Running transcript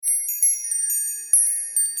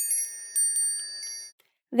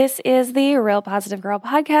This is the Real Positive Girl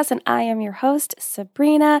podcast, and I am your host,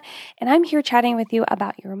 Sabrina, and I'm here chatting with you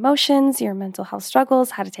about your emotions, your mental health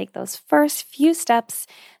struggles, how to take those first few steps,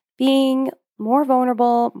 being more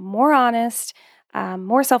vulnerable, more honest,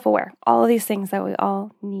 more self-aware, all of these things that we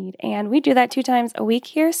all need. And we do that 2 times a week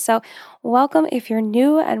here. So welcome if you're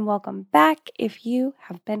new and welcome back if you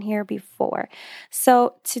have been here before.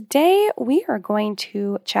 So today we are going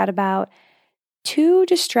to chat about too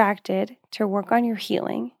distracted to work on your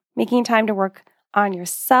healing, making time to work on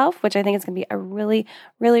yourself, which I think is going to be a really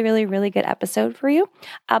good episode for you.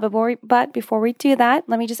 But before we do that,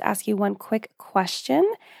 let me just ask you one quick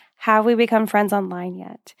question. Have we become friends online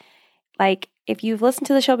yet? Like, if you've listened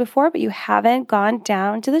to the show before, but you haven't gone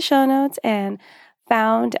down to the show notes and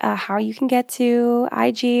found how you can get to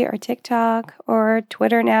IG or TikTok or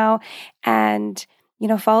Twitter now and,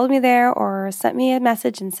 followed me there or sent me a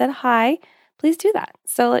message and said hi, please do that.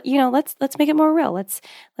 So, let's make it more real.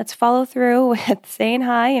 Let's follow through with saying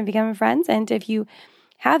hi and becoming friends. And if you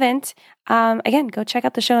haven't, again, go check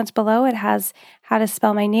out the show notes below. It has how to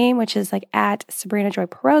spell my name, which is like at Sabrina Joy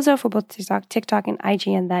Perozzo for both TikTok and IG.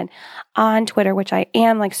 And then on Twitter, which I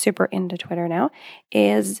am like super into Twitter now,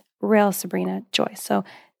 is Real Sabrina Joy. So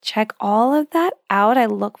check all of that out. I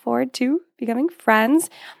look forward to becoming friends.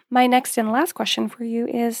 My next and last question for you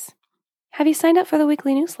is, have you signed up for the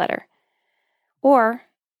weekly newsletter? Or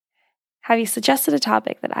have you suggested a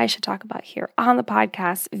topic that I should talk about here on the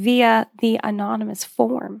podcast via the anonymous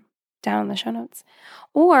form down in the show notes?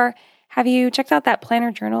 Or have you checked out that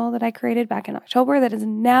planner journal that I created back in October that is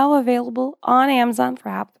now available on Amazon for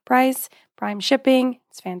half the price, Prime shipping?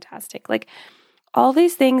 It's fantastic. Like all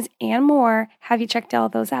these things and more, have you checked all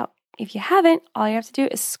those out? If you haven't, all you have to do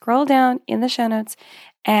is scroll down in the show notes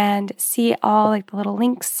and see all like the little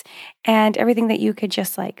links and everything that you could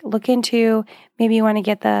just like look into. Maybe you want to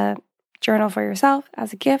get the journal for yourself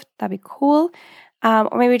as a gift. That'd be cool. Or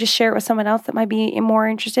maybe just share it with someone else that might be more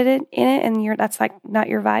interested in it and that's like not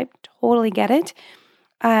your vibe. Totally get it.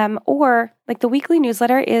 Or like the weekly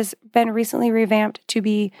newsletter is been recently revamped to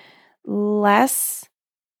be less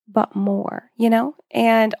but more,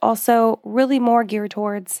 and also really more geared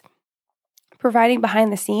towards providing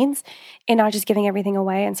behind the scenes and not just giving everything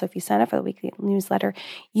away. And so if you sign up for the weekly newsletter,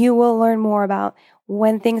 you will learn more about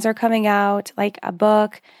when things are coming out, like a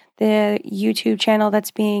book, the YouTube channel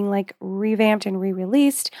that's being like revamped and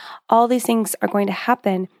re-released. All these things are going to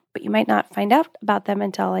happen, but you might not find out about them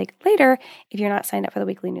until like later if you're not signed up for the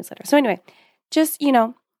weekly newsletter. So anyway, just,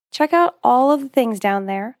 check out all of the things down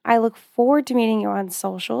there. I look forward to meeting you on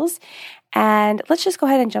socials. And let's just go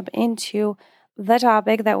ahead and jump into the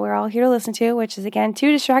topic that we're all here to listen to, which is, again,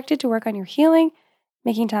 too distracted to work on your healing,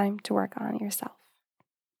 making time to work on yourself.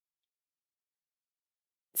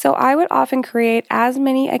 So I would often create as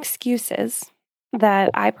many excuses that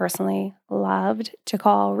I personally loved to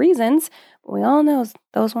call reasons, but we all know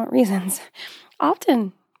those weren't reasons.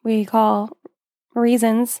 Often we call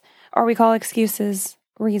reasons or we call excuses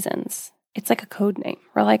reasons. It's like a code name.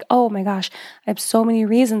 We're like, oh my gosh, I have so many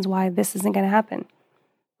reasons why this isn't going to happen.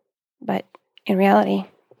 But in reality,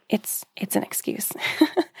 it's an excuse.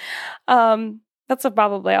 That's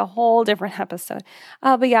probably a whole different episode.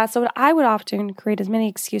 But yeah, so I would often create as many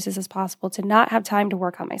excuses as possible to not have time to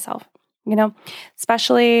work on myself,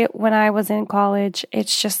 especially when I was in college.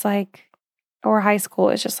 It's just like, or high school,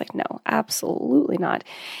 it's just like, no, absolutely not.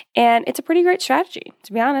 And it's a pretty great strategy,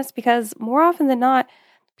 to be honest, because more often than not,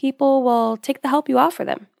 people will take the help you offer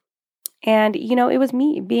them. And, it was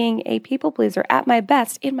me being a people pleaser at my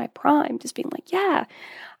best in my prime, just being like, yeah,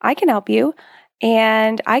 I can help you.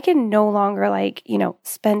 And I can no longer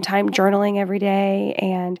spend time journaling every day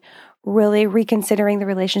and really reconsidering the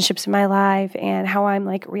relationships in my life and how I'm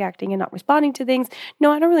reacting and not responding to things.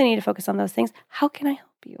 No, I don't really need to focus on those things. How can I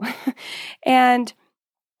help you? And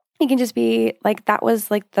it can just be that was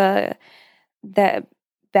the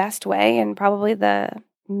best way and probably the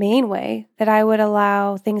main way that I would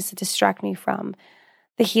allow things to distract me from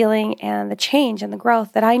the healing and the change and the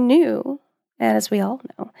growth that I knew, and as we all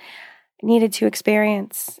know, needed to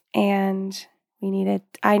experience and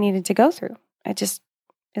I needed to go through. It just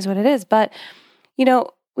is what it is. But,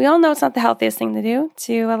 we all know it's not the healthiest thing to do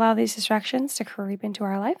to allow these distractions to creep into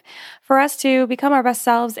our life. For us to become our best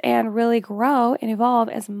selves and really grow and evolve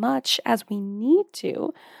as much as we need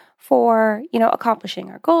to for, accomplishing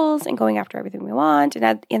our goals and going after everything we want.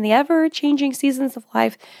 And in the ever-changing seasons of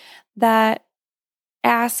life that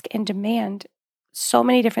ask and demand so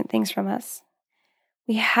many different things from us,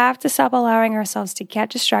 we have to stop allowing ourselves to get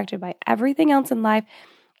distracted by everything else in life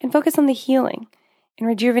and focus on the healing and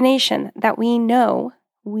rejuvenation that we know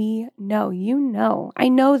We know. You know. I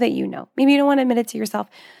know that you know. Maybe you don't want to admit it to yourself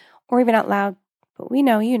or even out loud, but we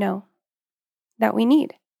know, you know, that we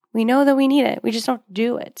need. We know that we need it. We just don't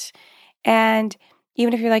do it. And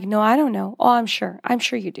even if you're like, no, I don't know. Oh, I'm sure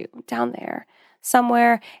you do. Down there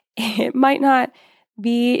somewhere. It might not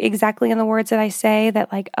be exactly in the words that I say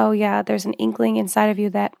that like, oh yeah, there's an inkling inside of you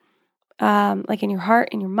that like in your heart,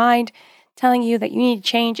 in your mind, telling you that you need to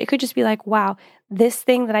change. It could just be like, wow, this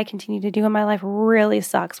thing that I continue to do in my life really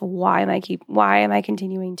sucks. Why am I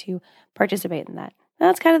continuing to participate in that? And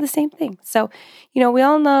that's kind of the same thing. So, we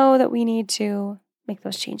all know that we need to make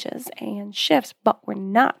those changes and shifts, but we're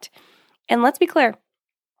not. And let's be clear.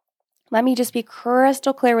 Let me just be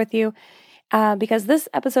crystal clear with you, because this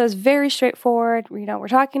episode is very straightforward. We're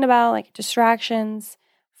talking about like distractions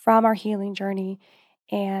from our healing journey,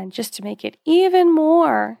 and just to make it even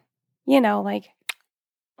more,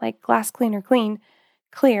 like glass cleaner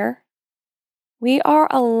clear, we are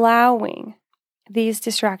allowing these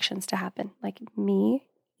distractions to happen. Like me,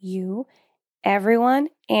 you, everyone,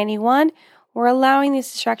 anyone, we're allowing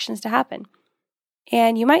these distractions to happen.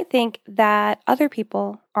 And you might think that other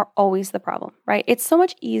people are always the problem, right? It's so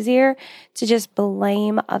much easier to just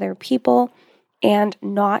blame other people and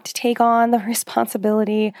not take on the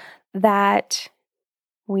responsibility that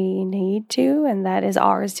we need to, and that is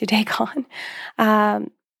ours to take on,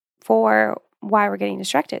 for why we're getting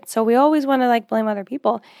distracted. So we always want to like blame other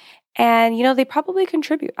people. And, they probably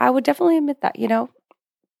contribute. I would definitely admit that,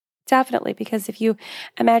 definitely. Because if you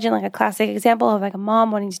imagine like a classic example of like a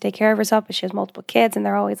mom wanting to take care of herself, but she has multiple kids and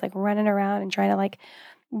they're always like running around and trying to like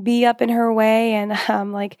be up in her way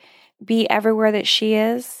and like be everywhere that she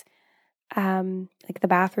is, like the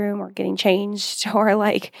bathroom or getting changed or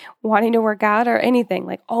like wanting to work out or anything,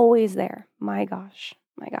 like always there. My gosh.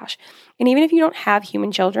 And even if you don't have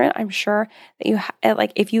human children, I'm sure that you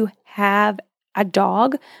like if you have a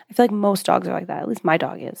dog, I feel like most dogs are like that. At least my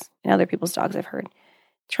dog is. And other people's dogs I've heard.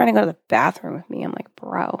 Trying to go to the bathroom with me. I'm like,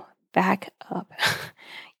 bro, back up.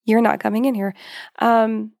 You're not coming in here.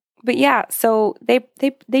 But yeah, so they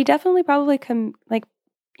definitely probably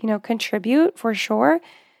contribute for sure.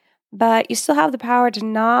 But you still have the power to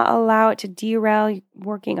not allow it to derail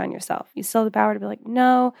working on yourself. You still have the power to be like,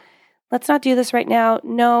 no, let's not do this right now.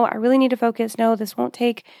 No, I really need to focus. No, this won't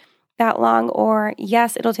take that long. Or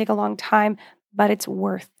yes, it'll take a long time, but it's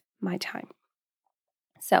worth my time.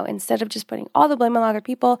 So instead of just putting all the blame on other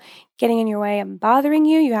people, getting in your way and bothering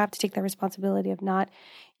you, you have to take the responsibility of not,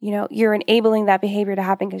 you're enabling that behavior to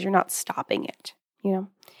happen because you're not stopping it,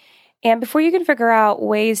 And before you can figure out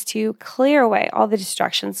ways to clear away all the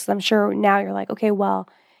distractions, I'm sure now you're like, okay, well,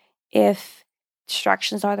 if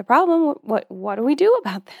distractions are the problem, what do we do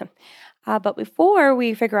about them? But before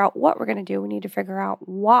we figure out what we're going to do, we need to figure out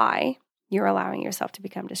why you're allowing yourself to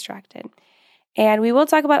become distracted. And we will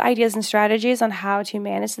talk about ideas and strategies on how to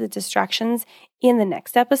manage the distractions in the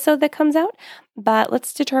next episode that comes out. But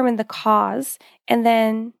let's determine the cause and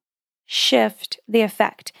then shift the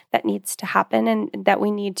effect that needs to happen and that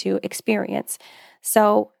we need to experience.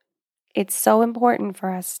 So it's so important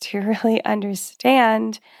for us to really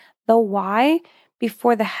understand the why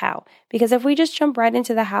before the how. Because if we just jump right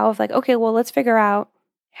into the how of like, okay, well, let's figure out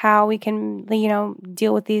how we can,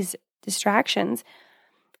 deal with these distractions,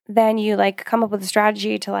 then you like come up with a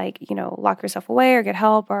strategy to like, lock yourself away or get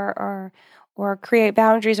help or create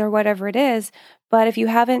boundaries or whatever it is. But if you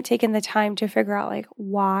haven't taken the time to figure out like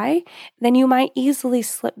why, then you might easily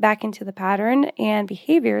slip back into the pattern and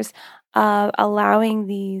behaviors of allowing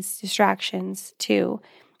these distractions to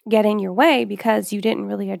get in your way because you didn't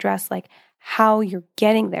really address like how you're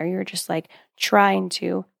getting there. You're just like trying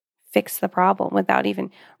to fix the problem without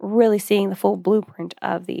even really seeing the full blueprint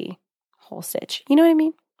of the whole stitch. You know what I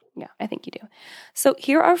mean? Yeah, I think you do. So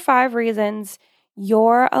here are 5 reasons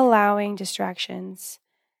you're allowing distractions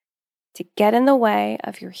to get in the way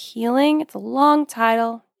of your healing. It's a long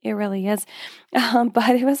title. It really is.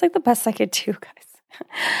 But it was like the best I could do,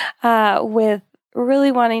 guys, with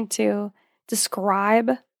really wanting to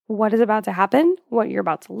describe what is about to happen, what you're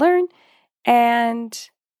about to learn, and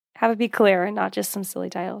have it be clear and not just some silly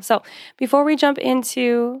title. So before we jump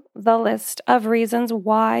into the list of reasons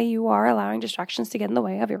why you are allowing distractions to get in the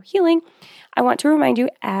way of your healing, I want to remind you,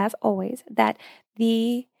 as always, that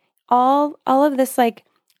all of this like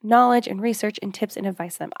knowledge and research and tips and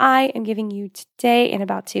advice that I am giving you today and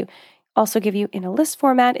about to also give you in a list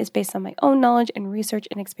format is based on my own knowledge and research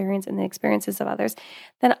and experience and the experiences of others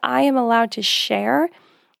that I am allowed to share.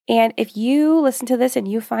 And if you listen to this and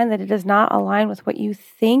you find that it does not align with what you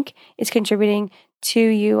think is contributing to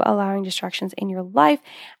you allowing distractions in your life,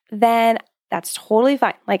 then That's totally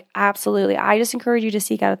fine. Like, absolutely. I just encourage you to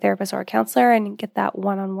seek out a therapist or a counselor and get that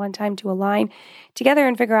one-on-one time to align together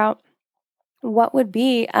and figure out what would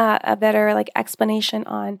be a better like explanation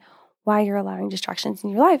on why you're allowing distractions in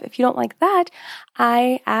your life. If you don't like that,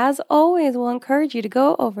 I, as always, will encourage you to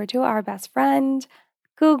go over to our best friend,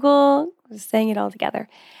 Google. We're saying it all together.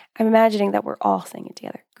 I'm imagining that we're all saying it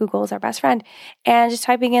together. Google is our best friend. And just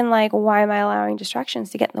typing in like, why am I allowing distractions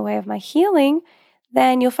to get in the way of my healing?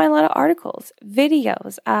 Then you'll find a lot of articles,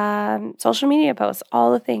 videos, social media posts,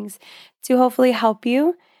 all the things to hopefully help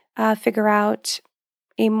you figure out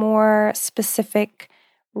a more specific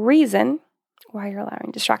reason why you're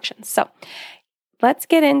allowing distractions. So let's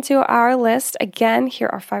get into our list. Again, here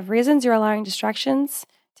are 5 reasons you're allowing distractions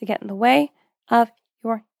to get in the way of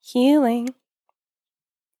your healing.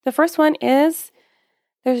 The first one is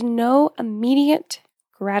there's no immediate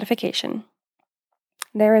gratification.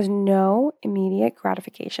 There is no immediate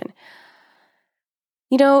gratification.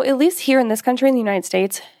 You know, at least here in this country, in the United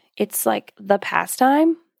States, it's like the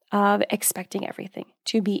pastime of expecting everything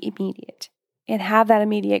to be immediate and have that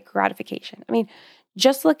immediate gratification. I mean,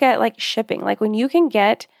 just look at like shipping. Like when you can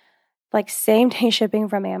get like same day shipping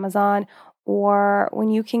from Amazon, or when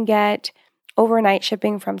you can get overnight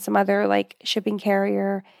shipping from some other like shipping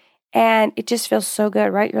carrier, and it just feels so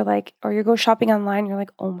good, right? You're like, or you go shopping online, you're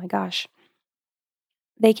like, oh my gosh,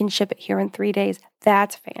 they can ship it here in 3 days.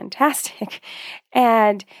 That's fantastic.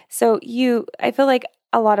 And so I feel like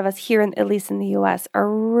a lot of us here, at least in the US, are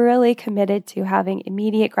really committed to having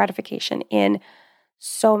immediate gratification in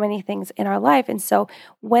so many things in our life. And so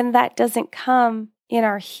when that doesn't come in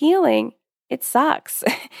our healing, it sucks.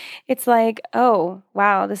 It's like, oh,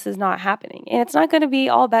 wow, this is not happening. And it's not going to be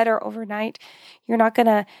all better overnight. You're not going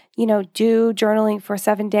to, do journaling for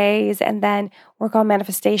 7 days and then work on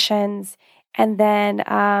manifestations and then,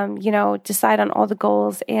 decide on all the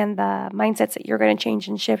goals and the mindsets that you're going to change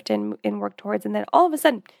and shift and work towards. And then all of a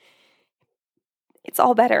sudden, it's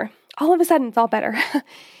all better. All of a sudden, it's all better.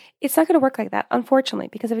 It's not going to work like that, unfortunately,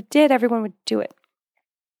 because if it did, everyone would do it.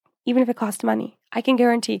 Even if it cost money, I can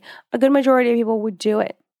guarantee a good majority of people would do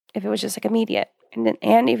it if it was just like immediate.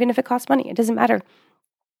 And even if it cost money, it doesn't matter,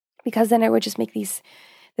 because then it would just make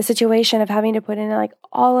the situation of having to put in like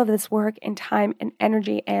all of this work and time and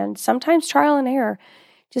energy and sometimes trial and error,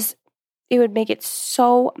 it would make it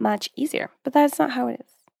so much easier. But that's not how it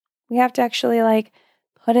is. We have to actually like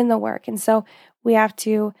put in the work. And so we have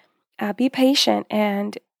to be patient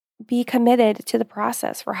and be committed to the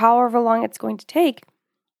process for however long it's going to take.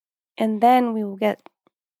 And then we will get,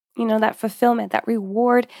 that fulfillment, that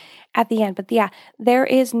reward at the end. But yeah, there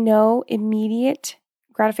is no immediate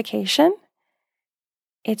gratification.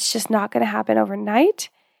 It's just not going to happen overnight.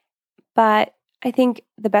 But I think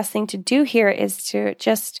the best thing to do here is to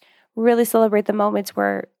just really celebrate the moments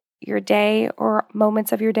where your day or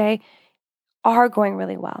moments of your day are going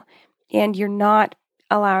really well and you're not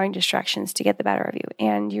allowing distractions to get the better of you,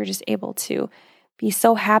 and you're just able to be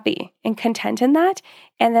so happy and content in that.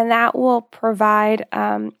 And then that will provide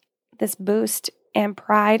this boost and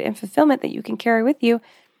pride and fulfillment that you can carry with you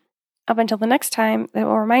up until the next time, that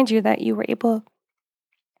will remind you that you were able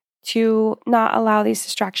to not allow these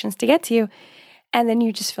distractions to get to you. And then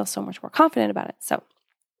you just feel so much more confident about it. So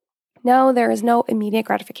no, there is no immediate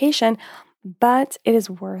gratification, but it is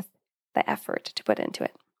worth the effort to put into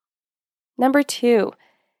it. Number 2,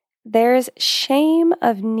 there's shame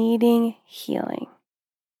of needing healing.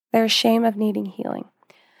 There's shame of needing healing.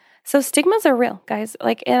 So stigmas are real, guys.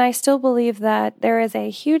 And I still believe that there is a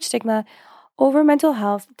huge stigma over mental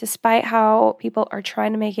health, despite how people are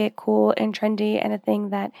trying to make it cool and trendy and a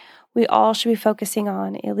thing that we all should be focusing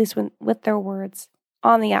on, at least with their words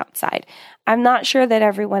on the outside. I'm not sure that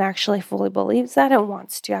everyone actually fully believes that and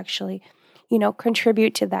wants to actually,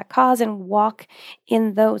 contribute to that cause and walk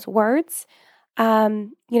in those words.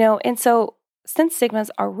 And so since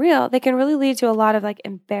stigmas are real, they can really lead to a lot of like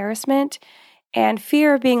embarrassment and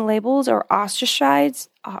fear of being labeled or ostracized.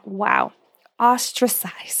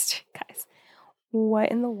 Ostracized, guys.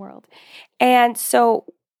 What in the world? And so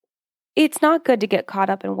it's not good to get caught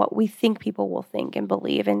up in what we think people will think and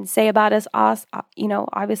believe and say about us,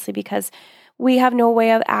 obviously, because we have no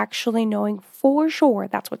way of actually knowing for sure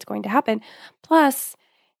that's what's going to happen. Plus,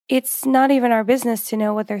 it's not even our business to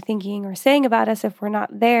know what they're thinking or saying about us if we're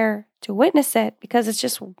not there to witness it, because it's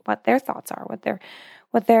just what their thoughts are,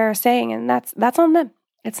 what they're saying, and that's on them.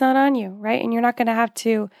 It's not on you, right? And you're not going to have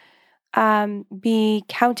to be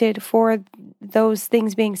counted for those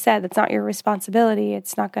things being said. That's not your responsibility.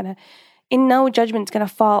 It's not going to, and no judgment's going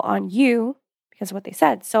to fall on you because of what they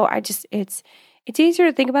said. So it's easier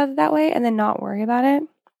to think about it that way and then not worry about it,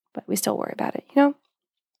 but we still worry about it,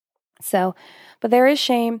 So, but there is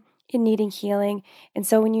shame in needing healing. And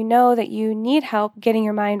so when you know that you need help getting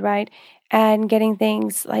your mind right and getting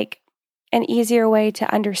things like an easier way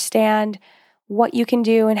to understand what you can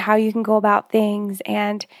do and how you can go about things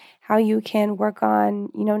and how you can work on,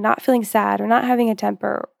 not feeling sad or not having a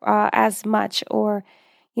temper as much, or,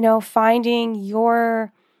 finding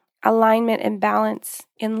your alignment and balance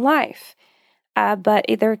in life. But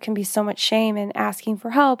there can be so much shame in asking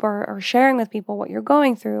for help or sharing with people what you're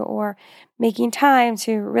going through or making time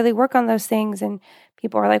to really work on those things. And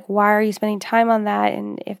people are like, why are you spending time on that?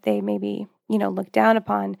 And if they maybe, look down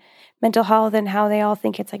upon mental health and how they all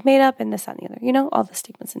think it's like made up and this, that, and the other, all the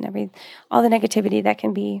stigmas and all the negativity that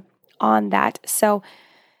can be on that. So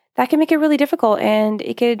that can make it really difficult, and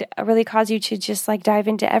it could really cause you to just like dive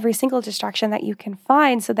into every single distraction that you can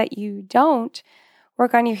find so that you don't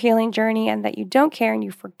work on your healing journey and that you don't care and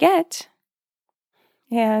you forget.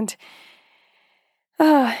 And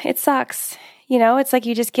it sucks. It's like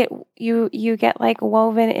you just get you get like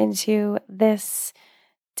woven into this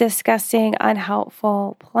disgusting,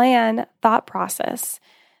 unhelpful thought process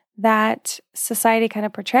that society kind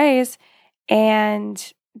of portrays,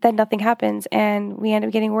 and then nothing happens, and we end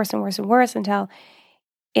up getting worse and worse and worse until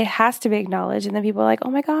it has to be acknowledged. And then people are like, oh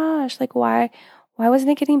my gosh, like why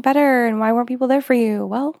wasn't it getting better? And why weren't people there for you?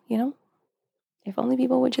 Well, if only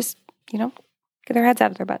people would just, get their heads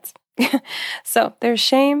out of their butts. So there's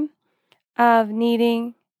shame of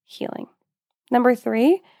needing healing. Number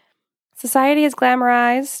 3, society has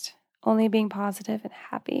glamorized only being positive and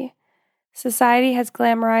happy. Society has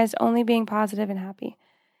glamorized only being positive and happy.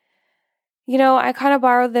 I kind of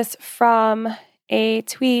borrowed this from a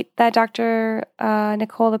tweet that Dr.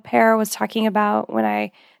 Nicole LePere was talking about when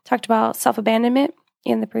I talked about self-abandonment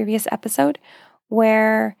in the previous episode,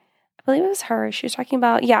 where I believe it was her. She was talking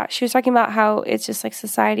about how it's just like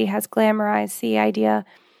society has glamorized the idea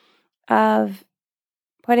of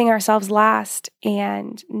putting ourselves last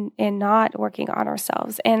and not working on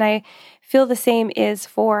ourselves. And I feel the same is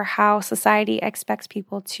for how society expects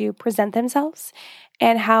people to present themselves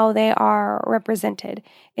and how they are represented.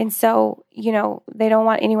 And so, they don't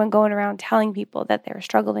want anyone going around telling people that they're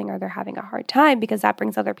struggling or they're having a hard time, because that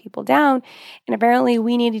brings other people down. And apparently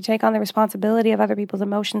we need to take on the responsibility of other people's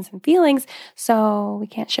emotions and feelings, so we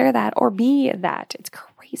can't share that or be that. It's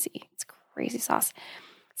crazy. It's crazy sauce.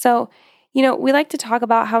 So, we like to talk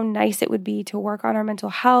about how nice it would be to work on our mental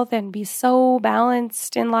health and be so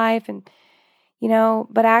balanced in life, and,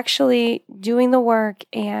 but actually doing the work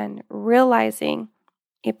and realizing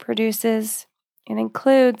it produces and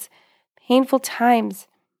includes painful times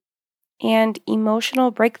and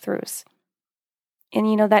emotional breakthroughs.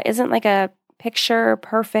 And, that isn't like a picture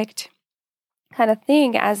perfect kind of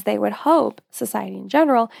thing as they would hope, society in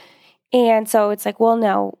general. And so it's like, well,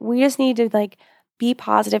 no, we just need to like be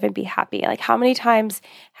positive and be happy. Like, how many times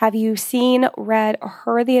have you seen, read, or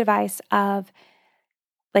heard the advice of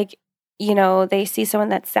like, they see someone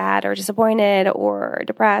that's sad or disappointed or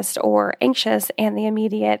depressed or anxious, and the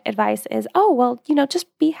immediate advice is, oh, well, just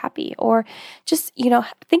be happy, or just,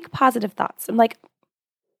 think positive thoughts. I'm like,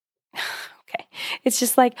 okay. It's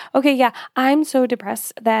just like, okay, yeah, I'm so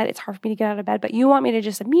depressed that it's hard for me to get out of bed, but you want me to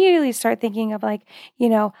just immediately start thinking of like,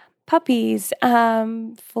 puppies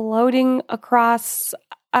floating across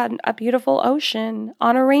a beautiful ocean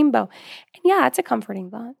on a rainbow. And yeah, it's a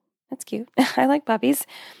comforting thought. That's cute. I like puppies.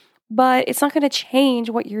 But it's not going to change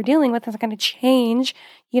what you're dealing with. It's not going to change,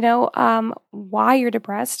 why you're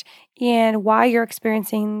depressed and why you're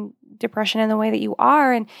experiencing depression in the way that you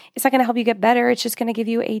are. And it's not going to help you get better. It's just going to give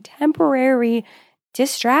you a temporary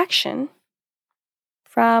distraction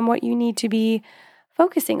from what you need to be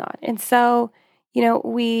focusing on. And so,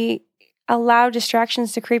 we allow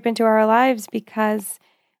distractions to creep into our lives because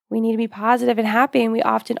we need to be positive and happy. And we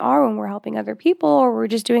often are when we're helping other people, or we're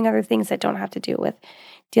just doing other things that don't have to do with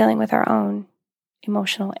dealing with our own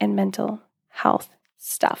emotional and mental health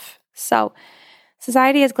stuff. So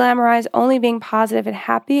society has glamorized only being positive and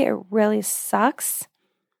happy. It really sucks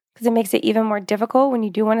because it makes it even more difficult when you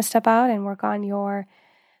do want to step out and work on your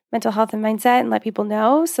mental health and mindset and let people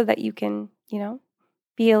know so that you can,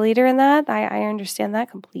 be a leader in that. I understand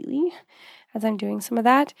that completely as I'm doing some of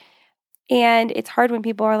that. And it's hard when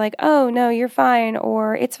people are like, oh, no, you're fine,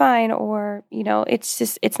 or it's fine, or,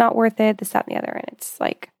 it's not worth it, this, that, and the other. And it's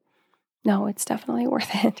like, no, it's definitely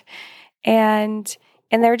worth it. And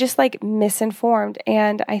they're just like misinformed.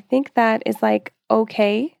 And I think that is like,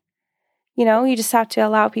 okay, you just have to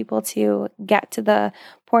allow people to get to the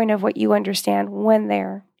point of what you understand when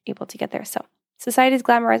they're able to get there. So society's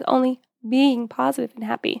glamorized only being positive and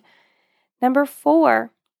happy. Number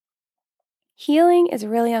 4, healing is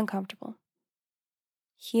really uncomfortable.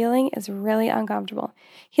 Healing is really uncomfortable.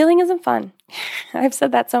 Healing isn't fun. I've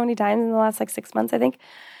said that so many times in the last 6 months, I think.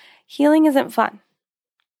 Healing isn't fun.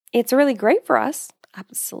 It's really great for us.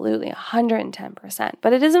 Absolutely, 110%.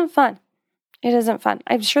 But it isn't fun. It isn't fun.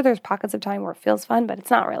 I'm sure there's pockets of time where it feels fun, but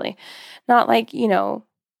it's not really. Not like,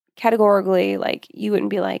 categorically, like you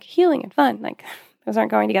wouldn't be like healing and fun. Like those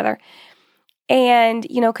aren't going together. And,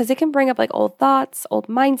 because it can bring up like old thoughts, old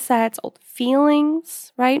mindsets, old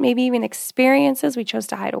feelings, right? Maybe even experiences we chose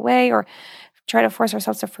to hide away or try to force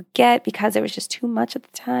ourselves to forget because it was just too much at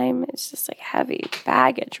the time. It's just like heavy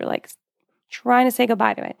baggage. We're like trying to say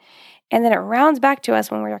goodbye to it. And then it rounds back to us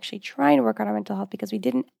when we're actually trying to work on our mental health because we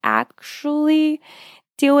didn't actually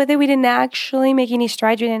deal with it. We didn't actually make any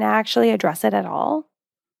strides. We didn't actually address it at all.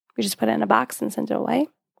 We just put it in a box and sent it away,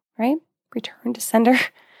 right? Return to sender.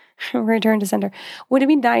 Return to sender. Would it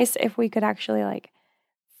be nice if we could actually, like,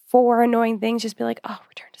 for annoying things, just be like, oh,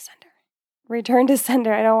 return to sender. Return to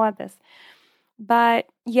sender. I don't want this. But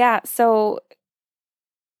yeah, so,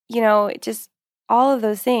 just all of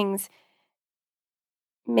those things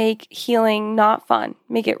make healing not fun,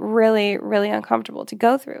 make it really, really uncomfortable to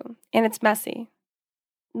go through. And it's messy,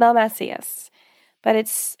 the messiest. But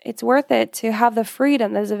it's worth it to have the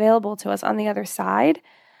freedom that is available to us on the other side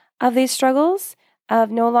of these struggles, of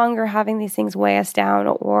no longer having these things weigh us down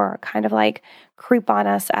or kind of like creep on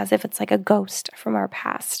us as if it's like a ghost from our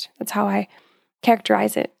past. That's how I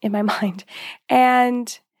characterize it in my mind.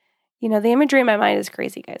 And, the imagery in my mind is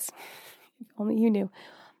crazy, guys. If only you knew.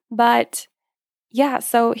 But yeah,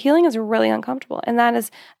 so healing is really uncomfortable. And that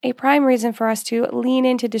is a prime reason for us to lean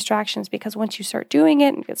into distractions, because once you start doing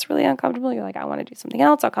it and it's really uncomfortable, you're like, I want to do something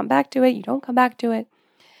else. I'll come back to it. You don't come back to it.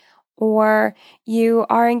 Or you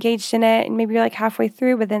are engaged in it and maybe you're like halfway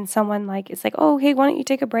through, but then someone is like, oh, hey, why don't you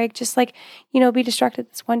take a break? Just be distracted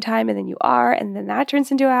this one time, and then you are, and then that turns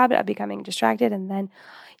into a habit of becoming distracted. And then,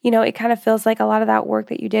 it kind of feels like a lot of that work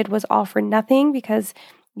that you did was all for nothing because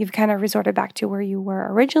you've kind of resorted back to where you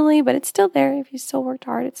were originally, but it's still there. If you still worked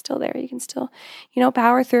hard, it's still there. You can still,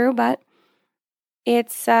 power through, but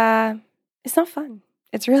it's not fun.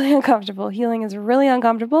 It's really uncomfortable. Healing is really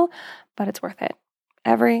uncomfortable, but it's worth it.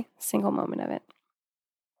 Every single moment of it.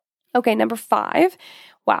 Okay, number 5.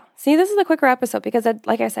 Wow. See, this is a quicker episode because,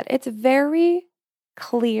 like I said, it's very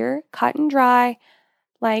clear, cut and dry,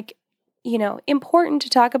 important to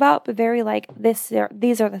talk about, but very these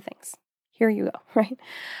are the things. Here you go,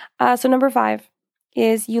 right? So number 5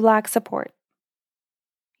 is you lack support.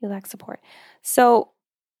 You lack support. So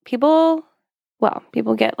people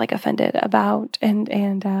get offended about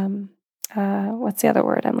and what's the other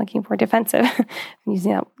word I'm looking for? Defensive. I'm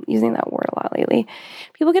using that word a lot lately.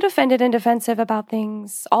 People get offended and defensive about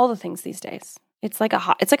things, all the things these days. It's like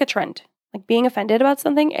a trend. Like being offended about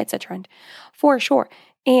something, it's a trend for sure.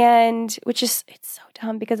 And it's so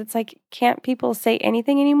dumb because it's like, can't people say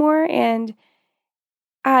anything anymore? And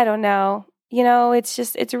I don't know. I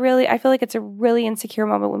feel like it's a really insecure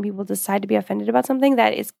moment when people decide to be offended about something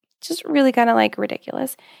that is just really kind of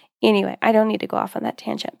ridiculous. Anyway, I don't need to go off on that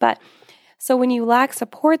tangent. But so when you lack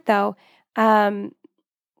support though,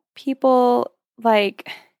 people where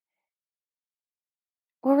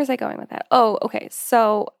was I going with that? Oh, okay.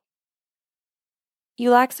 So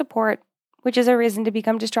you lack support, which is a reason to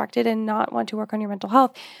become distracted and not want to work on your mental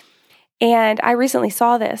health. And I recently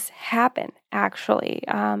saw this happen, actually,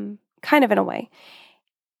 kind of in a way,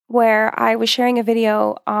 where I was sharing a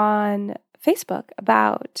video on Facebook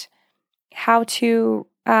about how you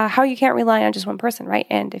can't rely on just one person, right?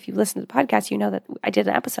 And if you listen to the podcast, you know that I did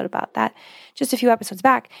an episode about that just a few episodes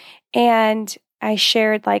back. And I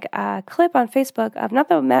shared a clip on Facebook of not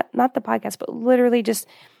the podcast, but literally just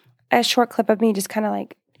a short clip of me just kind of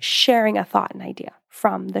sharing a thought and idea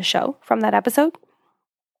from the show, from that episode.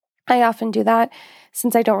 I often do that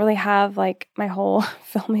since I don't really have my whole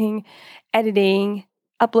filming, editing,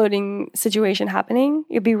 uploading situation happening.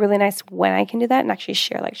 It'd be really nice when I can do that and actually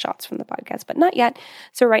share shots from the podcast, but not yet.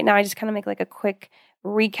 So right now I just kind of make a quick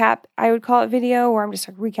recap, I would call it video, where I'm just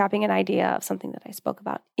recapping an idea of something that I spoke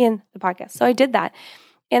about in the podcast. So I did that.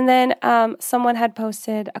 And then someone had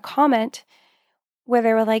posted a comment where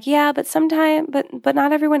they were like, yeah, but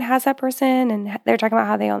not everyone has that person. And they're talking about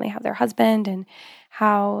how they only have their husband and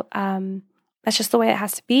how that's just the way it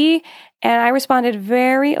has to be. And I responded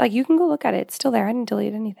very, you can go look at it. It's still there. I didn't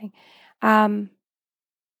delete anything.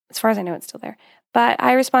 As far as I know, it's still there. But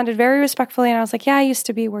I responded very respectfully and I was like, yeah, I used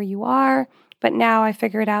to be where you are. But now I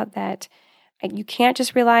figured out that you can't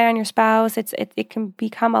just rely on your spouse. It can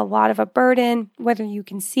become a lot of a burden, whether you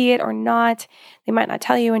can see it or not. They might not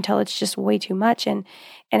tell you until it's just way too much. And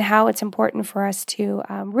how it's important for us to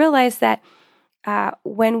realize that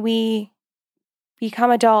when we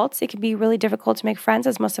become adults, it can be really difficult to make friends,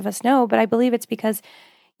 as most of us know. But I believe it's because,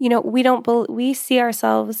 we see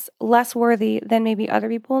ourselves less worthy than maybe other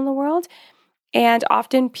people in the world. And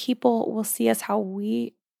often people will see us how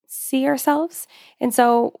we see ourselves. And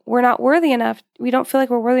so we're not worthy enough. We don't feel like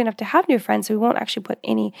we're worthy enough to have new friends. So we won't actually put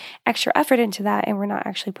any extra effort into that. And we're not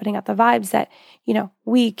actually putting out the vibes that,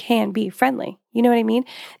 we can be friendly. You know what I mean?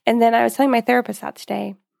 And then I was telling my therapist that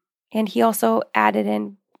today, and he also added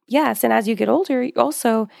in, yes, and as you get older, you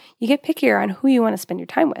get pickier on who you want to spend your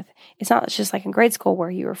time with. It's not just like in grade school where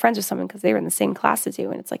you were friends with someone because they were in the same class as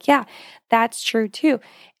you. And it's like, yeah, that's true too.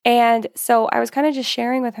 And so I was kind of just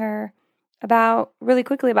sharing with her really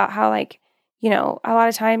quickly about how, like, a lot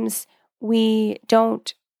of times we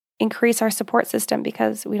don't increase our support system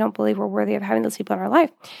because we don't believe we're worthy of having those people in our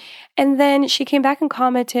life. And then she came back and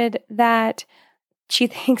commented that she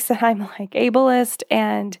thinks that I'm like ableist,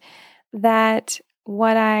 and that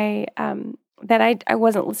I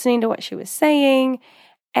wasn't listening to what she was saying,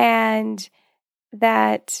 and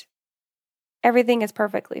that everything is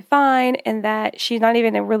perfectly fine, and that she's not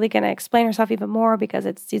even really going to explain herself even more because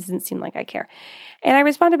it doesn't seem like I care. And I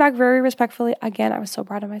responded back very respectfully. Again, I was so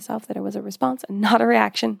proud of myself that it was a response and not a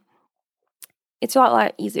reaction. It's a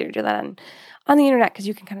lot easier to do that on the internet because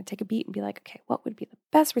you can kind of take a beat and be like, okay, what would be the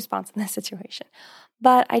best response in this situation?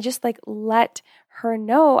 But I just let her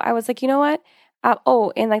know. I was like, you know what?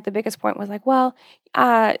 And like the biggest point was like, well,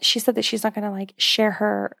 she said that she's not going to share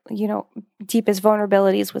her, deepest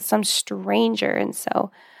vulnerabilities with some stranger. And so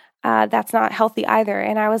that's not healthy either.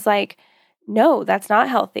 And I was like, no, that's not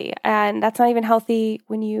healthy. And that's not even healthy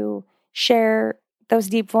when you share those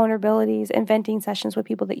deep vulnerabilities and venting sessions with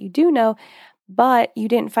people that you do know, but you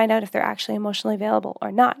didn't find out if they're actually emotionally available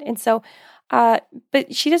or not. And so,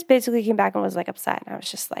 but she just basically came back and was upset. And I was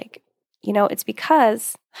just like, it's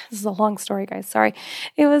because, this is a long story, guys, sorry.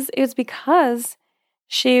 It was because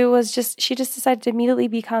she just decided to immediately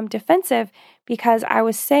become defensive because I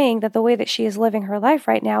was saying that the way that she is living her life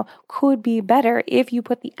right now could be better if you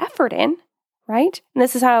put the effort in, right? And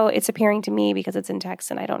this is how it's appearing to me because it's in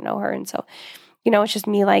text and I don't know her. And so, it's just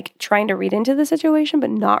me trying to read into the situation, but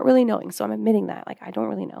not really knowing. So I'm admitting that, I don't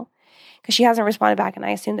really know because she hasn't responded back and I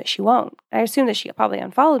assume that she won't. I assume that she probably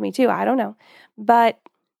unfollowed me too. I don't know. But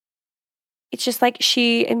it's just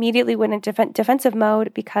she immediately went into defensive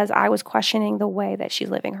mode because I was questioning the way that she's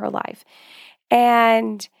living her life.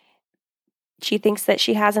 And she thinks that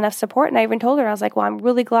she has enough support. And I even told her, I was like, well, I'm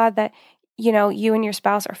really glad that, you and your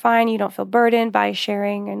spouse are fine. You don't feel burdened by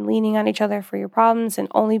sharing and leaning on each other for your problems and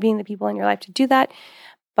only being the people in your life to do that.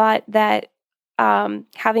 But that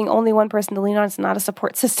having only one person to lean on is not a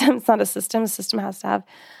support system. It's not a system. A system has to have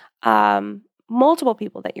multiple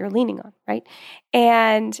people that you're leaning on, right?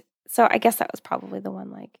 And so I guess that was probably the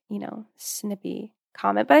one snippy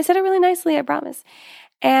comment. But I said it really nicely, I promise.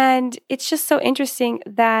 And it's just so interesting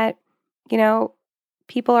that,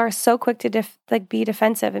 people are so quick to be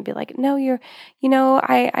defensive and be like, no,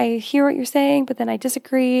 I hear what you're saying, but then I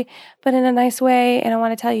disagree, but in a nice way. And I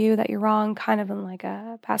want to tell you that you're wrong, kind of in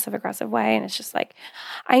a passive aggressive way. And it's just I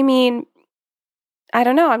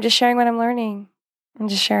don't know. I'm just sharing what I'm learning. I'm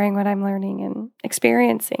just sharing what I'm learning and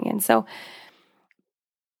experiencing. And so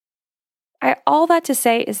all that to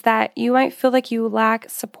say is that you might feel like you lack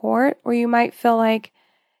support, or you might feel like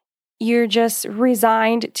you're just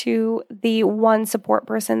resigned to the one support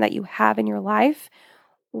person that you have in your life,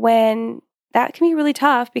 when that can be really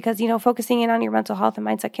tough because, focusing in on your mental health and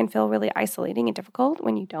mindset can feel really isolating and difficult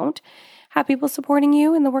when you don't have people supporting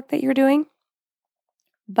you in the work that you're doing.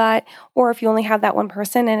 Or if you only have that one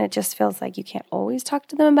person and it just feels like you can't always talk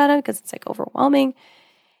to them about it because it's overwhelming.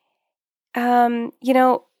 And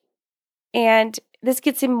this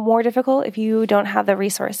gets even more difficult if you don't have the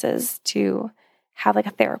resources to have a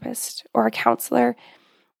therapist or a counselor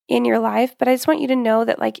in your life. But I just want you to know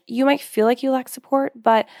that you might feel like you lack support,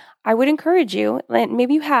 but I would encourage you, and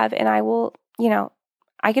maybe you have, and I will,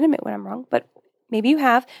 I can admit when I'm wrong, but maybe you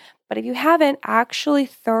have. But if you haven't actually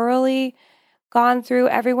thoroughly gone through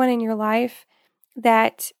everyone in your life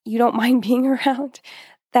that you don't mind being around,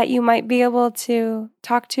 that you might be able to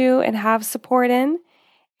talk to and have support in,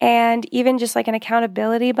 and even just an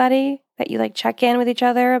accountability buddy that you check in with each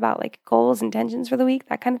other about goals, intentions for the week,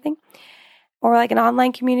 that kind of thing, or an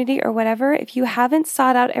online community or whatever. If you haven't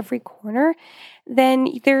sought out every corner, then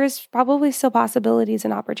there's probably still possibilities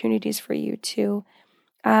and opportunities for you to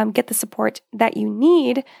get the support that you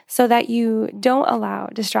need so that you don't allow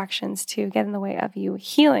distractions to get in the way of you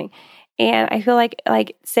healing. And I feel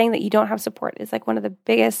like saying that you don't have support is one of the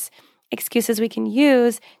biggest excuses we can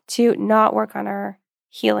use to not work on our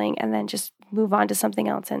healing and then just move on to something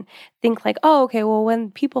else and think like, oh, okay, well,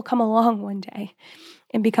 when people come along one day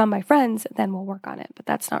and become my friends, then we'll work on it. But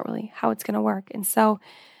that's not really how it's going to work. And so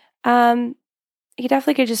you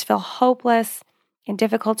definitely could just feel hopeless and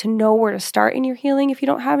difficult to know where to start in your healing if you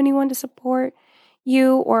don't have anyone to support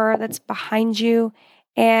you or that's behind you,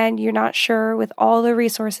 and you're not sure with all the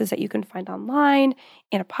resources that you can find online,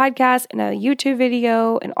 in a podcast, in a YouTube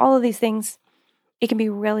video, and all of these things. It can be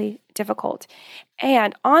really difficult.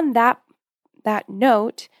 And on that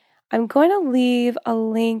note, I'm going to leave a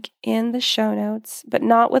link in the show notes, but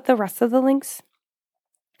not with the rest of the links.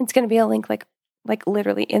 It's going to be a link like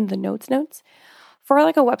literally in the notes for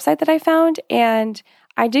like a website that I found, and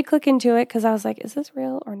I did click into it because I was like, is this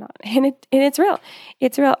real or not? And it's real.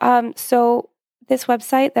 It's real. So this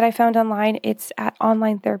website that I found online, it's at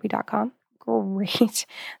onlinetherapy.com. Great.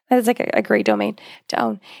 That is like a great domain to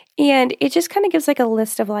own. And it just kind of gives like a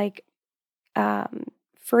list of like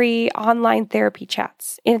free online therapy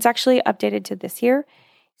chats. And it's actually updated to this year.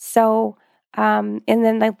 So, and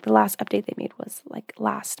then like the last update they made was like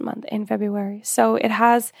last month in February. So it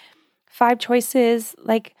has 5 choices.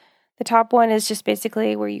 Like the top one is just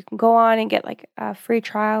basically where you can go on and get like a free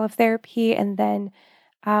trial of therapy and then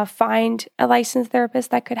find a licensed therapist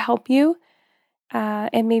that could help you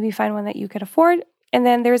and maybe find one that you could afford. And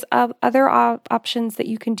then there's other options that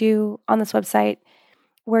you can do on this website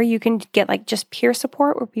where you can get like just peer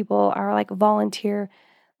support, where people are like volunteer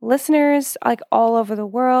listeners like all over the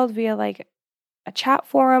world via like a chat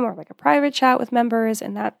forum or like a private chat with members.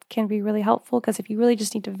 And that can be really helpful because if you really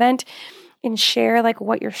just need to vent and share like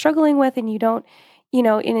what you're struggling with, and you don't,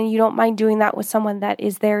 and you don't mind doing that with someone that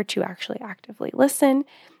is there to actually actively listen,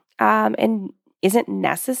 and isn't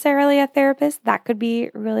necessarily a therapist, that could be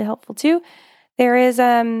really helpful too. There is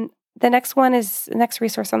the next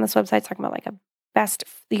resource on this website talking about like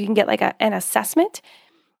you can get like an assessment,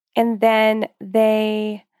 and then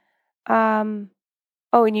they and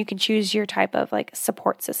you can choose your type of like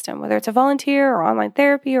support system, whether it's a volunteer or online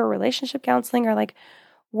therapy or relationship counseling or like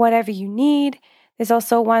whatever you need. There's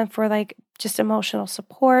also one for like just emotional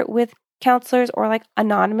support with counselors or like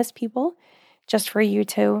anonymous people, just for you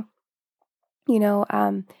to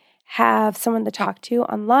have someone to talk to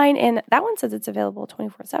online. And that one says it's available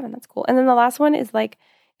 24/7. That's cool. And then the last one is like,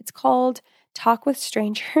 it's called Talk with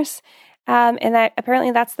Strangers. And that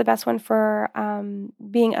apparently that's the best one for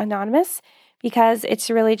being anonymous, because it's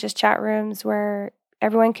really just chat rooms where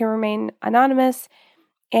everyone can remain anonymous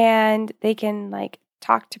and they can like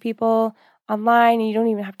talk to people online, and you don't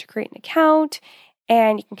even have to create an account,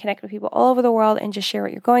 and you can connect with people all over the world and just share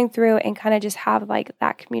what you're going through and kind of just have like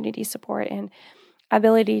that community support and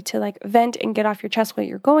ability to like vent and get off your chest what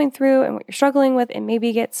you're going through and what you're struggling with, and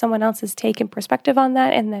maybe get someone else's take and perspective on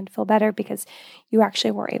that, and then feel better because you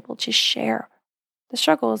actually were able to share the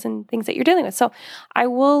struggles and things that you're dealing with. So I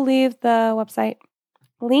will leave the website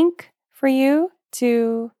link for you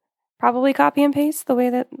to probably copy and paste the way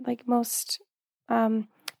that like most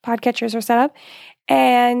podcatchers are set up.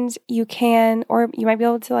 And you can, or you might be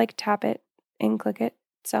able to like tap it and click it.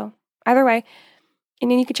 So either way,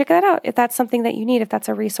 and then you can check that out if that's something that you need, if that's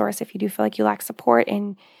a resource, if you do feel like you lack support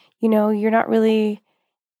and, you're not really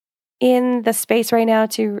in the space right now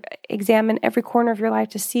to examine every corner of your life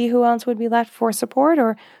to see who else would be left for support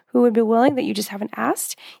or who would be willing that you just haven't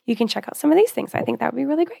asked, you can check out some of these things. I think that would be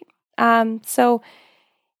really great. So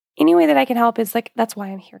any way that I can help is like, that's why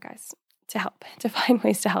I'm here, guys, to help, to find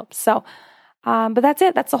ways to help. So, but that's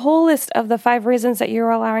it. That's the whole list of the 5 reasons that you're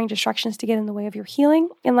allowing distractions to get in the way of your healing.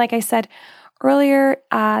 And like I said earlier,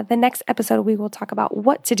 the next episode, we will talk about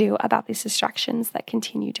what to do about these distractions that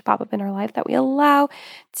continue to pop up in our life that we allow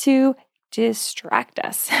to distract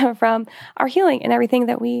us from our healing and everything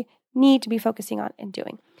that we need to be focusing on and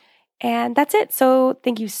doing. And that's it. So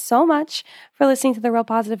thank you so much for listening to the Real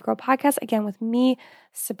Positive Girl podcast, again, with me,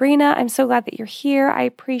 Sabrina. I'm so glad that you're here. I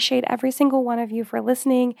appreciate every single one of you for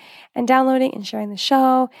listening and downloading and sharing the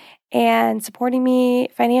show and supporting me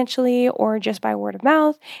financially or just by word of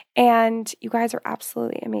mouth. And you guys are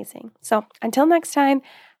absolutely amazing. So until next time,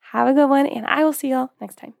 have a good one, and I will see y'all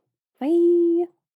next time. Bye.